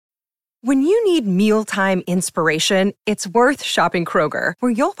When you need mealtime inspiration, it's worth shopping Kroger,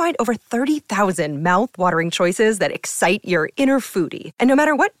 where you'll find over 30,000 mouth-watering choices that excite your inner foodie. And no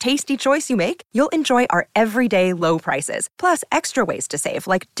matter what tasty choice you make, you'll enjoy our everyday low prices, plus extra ways to save,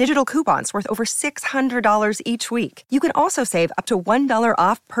 like digital coupons worth over $600 each week. You can also save up to $1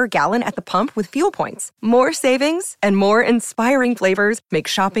 off per gallon at the pump with fuel points. More savings and more inspiring flavors make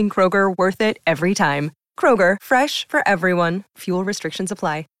shopping Kroger worth it every time. Kroger, fresh for everyone. Fuel restrictions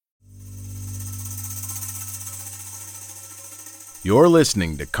apply. You're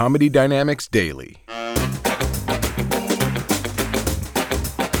listening to Comedy Dynamics Daily.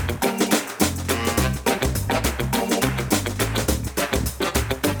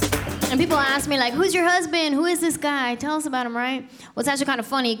 And people ask me, like, who's your husband? Who is this guy? Tell us about him, right? Well, it's actually kind of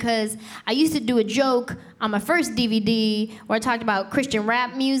funny because I used to do a joke on my first DVD where I talked about Christian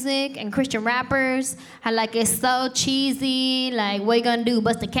rap music and Christian rappers. How, like, it's so cheesy. Like, what you gonna do?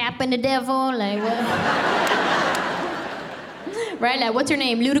 Bust a cap in the devil? Like, what? Right? Like, what's your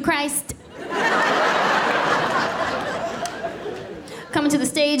name? Ludachrist? Coming to the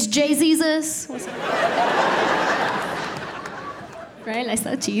stage, Jay-Jesus? Right? Like,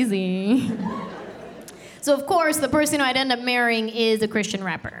 so cheesy. So, of course, the person who I'd end up marrying is a Christian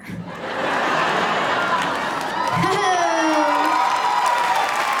rapper.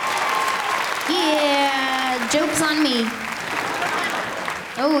 Yeah, joke's on me.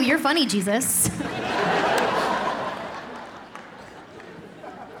 Oh, you're funny, Jesus.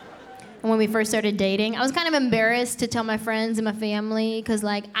 And when we first started dating, I was kind of embarrassed to tell my friends and my family because,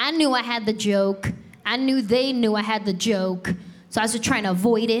 like, I knew I had the joke. I knew they knew I had the joke. So I was just trying to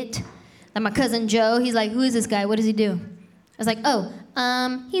avoid it. Like my cousin Joe, he's like, who is this guy? What does he do? I was like,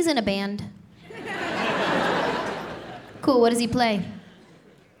 he's in a band. Cool, what does he play?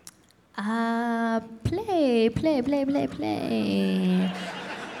 Play.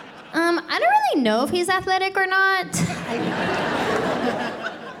 I don't really know if he's athletic or not.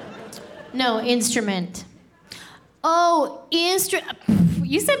 No, instrument. Oh, instrument.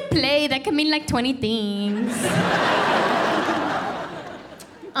 You said play. That can mean like 20 things.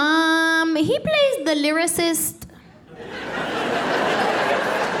 He plays the lyricist.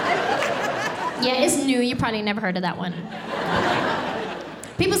 Yeah, it's new. You probably never heard of that one.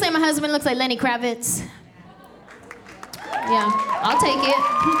 People say my husband looks like Lenny Kravitz. Yeah, I'll take it.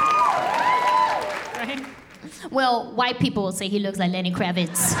 Right? Well, white people will say he looks like Lenny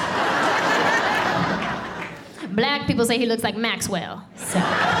Kravitz. Black people say he looks like Maxwell. So.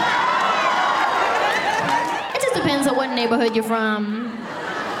 It just depends on what neighborhood you're from.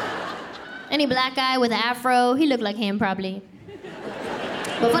 Any black guy with an afro, he looked like him probably.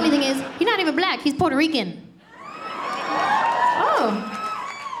 But funny thing is, he's not even black, he's Puerto Rican. Oh,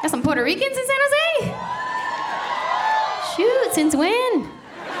 got some Puerto Ricans in San Jose? Shoot, since when?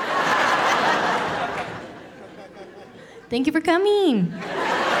 Thank you for coming.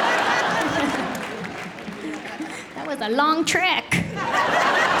 That was a long trek.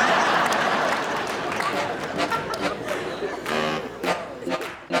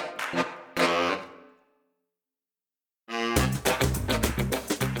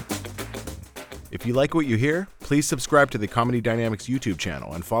 If you like what you hear, please subscribe to the Comedy Dynamics YouTube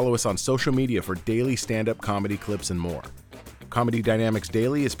channel and follow us on social media for daily stand-up comedy clips and more. Comedy Dynamics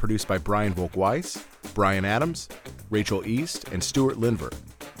Daily is produced by Brian Volk-Weiss, Brian Adams, Rachel East, and Stuart Linver.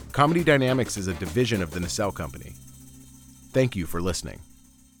 Comedy Dynamics is a division of the Nacelle Company. Thank you for listening.